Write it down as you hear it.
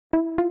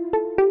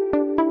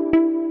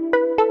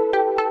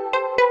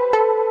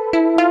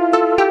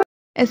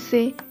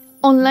Essay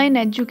Online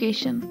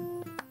Education.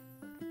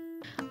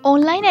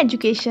 Online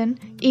education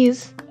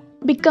is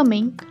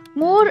becoming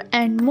more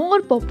and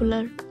more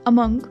popular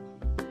among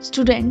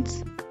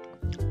students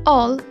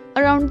all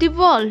around the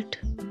world.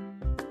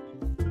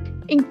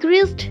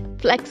 Increased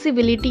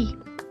flexibility.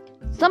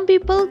 Some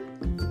people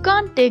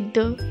can't take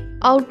the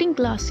outing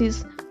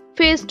classes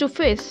face to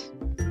face.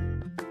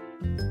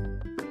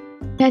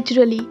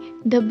 Naturally,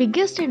 the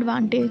biggest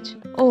advantage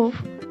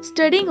of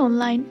studying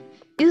online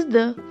is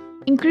the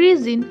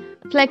increase in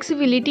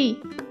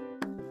flexibility.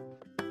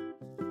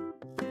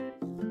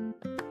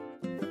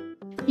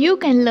 You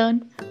can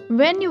learn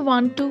when you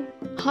want to,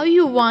 how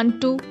you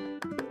want to,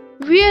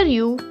 where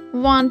you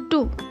want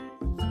to.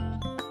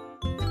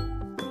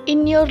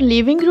 In your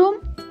living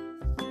room,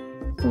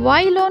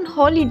 while on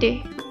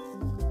holiday.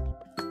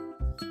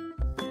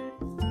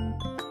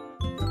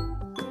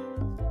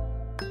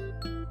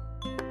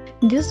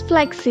 This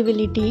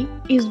flexibility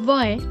is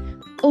why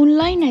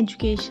online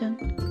education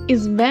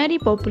is very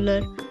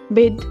popular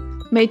with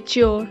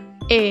mature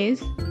age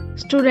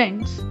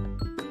students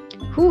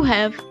who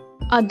have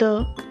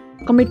other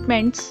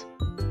commitments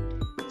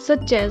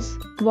such as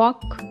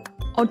work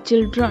or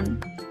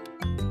children.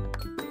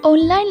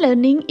 Online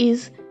learning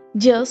is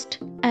just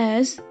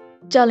as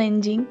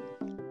challenging,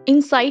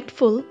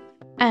 insightful,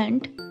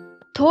 and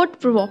thought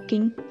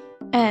provoking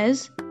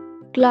as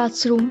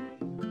classroom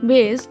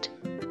based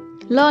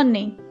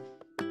learning.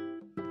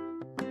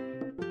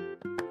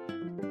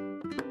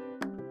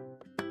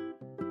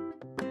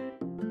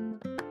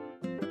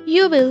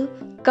 You will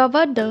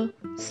cover the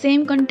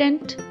same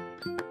content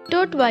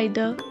taught by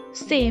the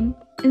same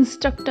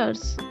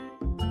instructors.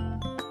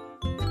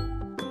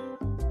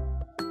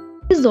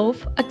 Ease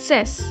of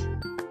access.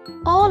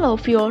 All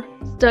of your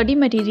study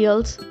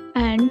materials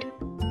and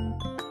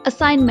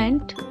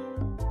assignment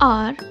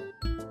are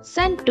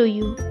sent to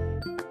you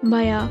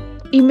via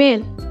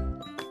email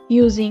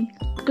using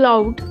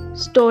cloud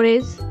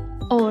storage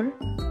or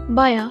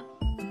via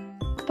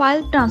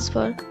file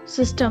transfer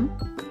system,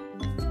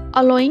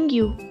 allowing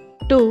you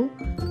to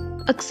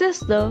access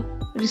the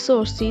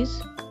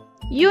resources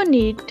you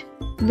need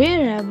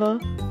wherever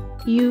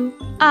you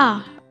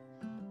are.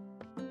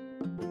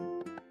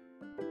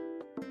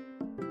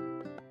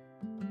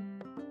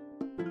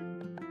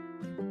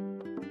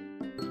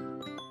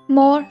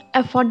 More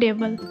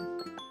affordable.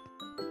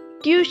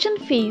 Tuition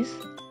fees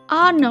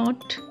are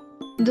not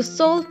the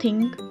sole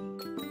thing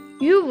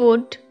you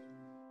would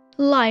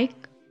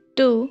like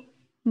to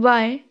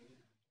buy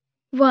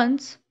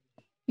once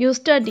you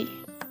study.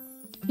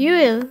 You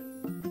will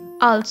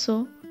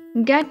also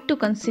get to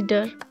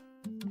consider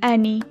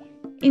any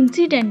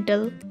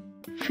incidental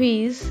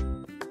fees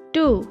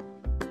too.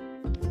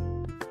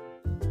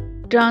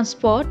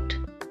 Transport,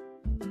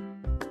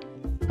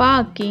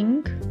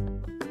 parking,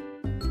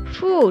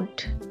 food.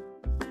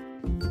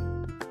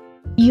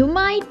 You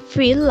might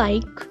feel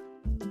like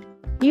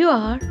you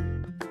are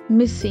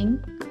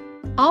missing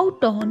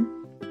out on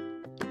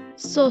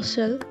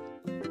social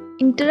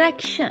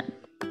interaction.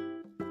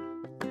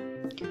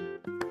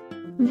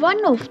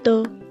 One of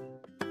the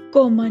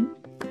common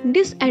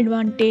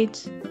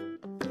disadvantages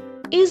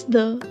is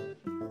the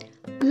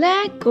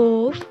lack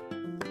of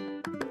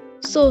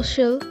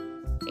social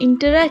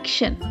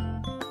interaction.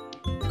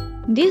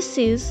 This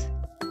is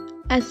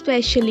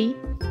especially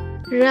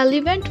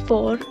relevant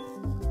for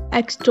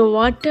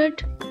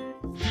extroverted,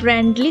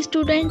 friendly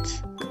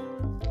students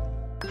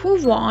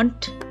who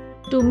want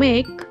to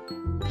make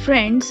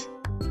friends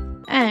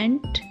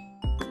and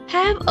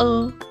have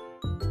a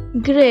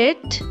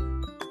great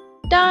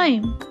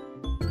time.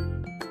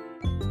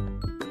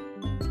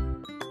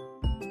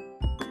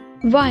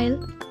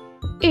 While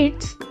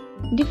it's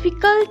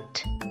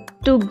difficult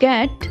to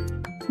get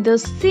the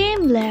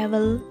same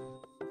level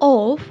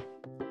of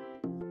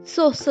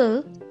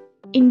social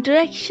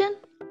interaction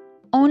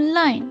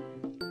online,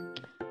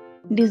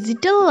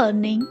 digital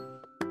learning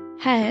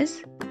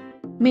has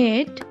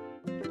made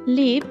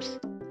leaps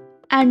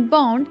and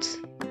bounds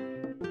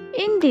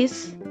in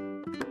this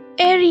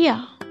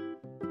area.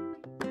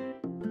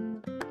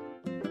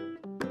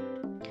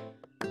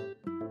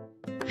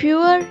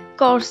 Fewer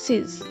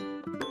courses.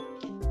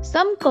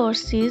 Some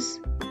courses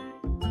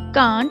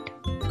can't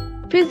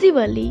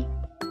feasibly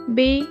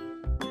be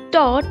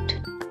taught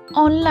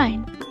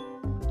online.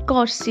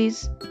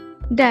 Courses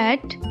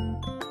that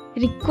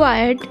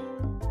required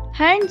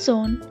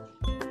hands-on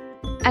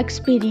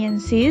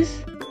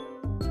experiences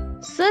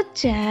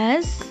such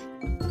as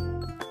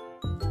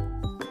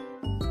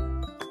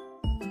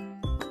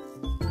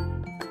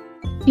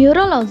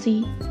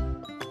neurology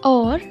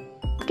or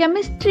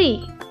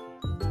chemistry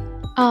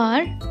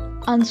are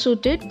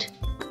unsuited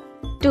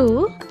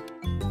to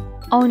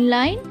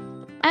online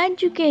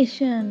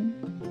education.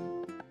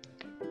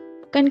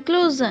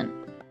 Conclusion.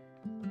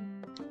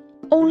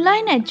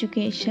 Online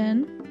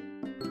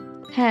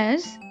education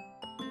has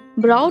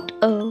brought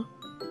a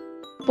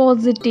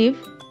positive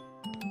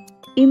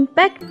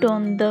impact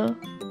on the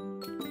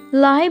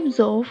lives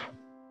of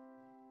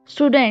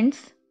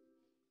students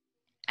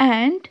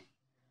and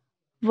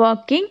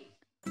working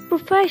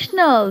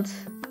Professionals.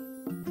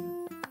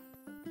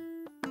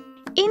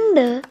 In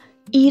the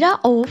era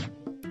of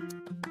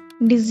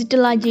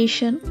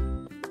digitalization,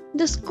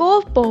 the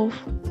scope of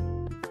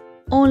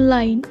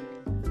online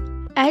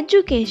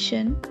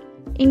education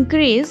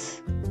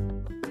increase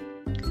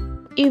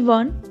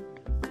even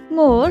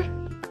more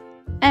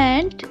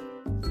and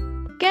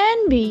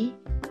can be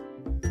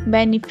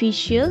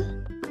beneficial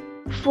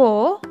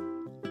for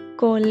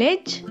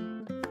college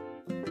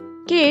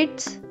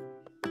kids,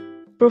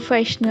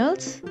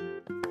 professionals,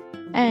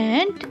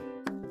 and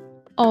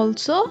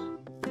also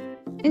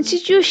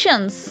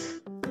institutions.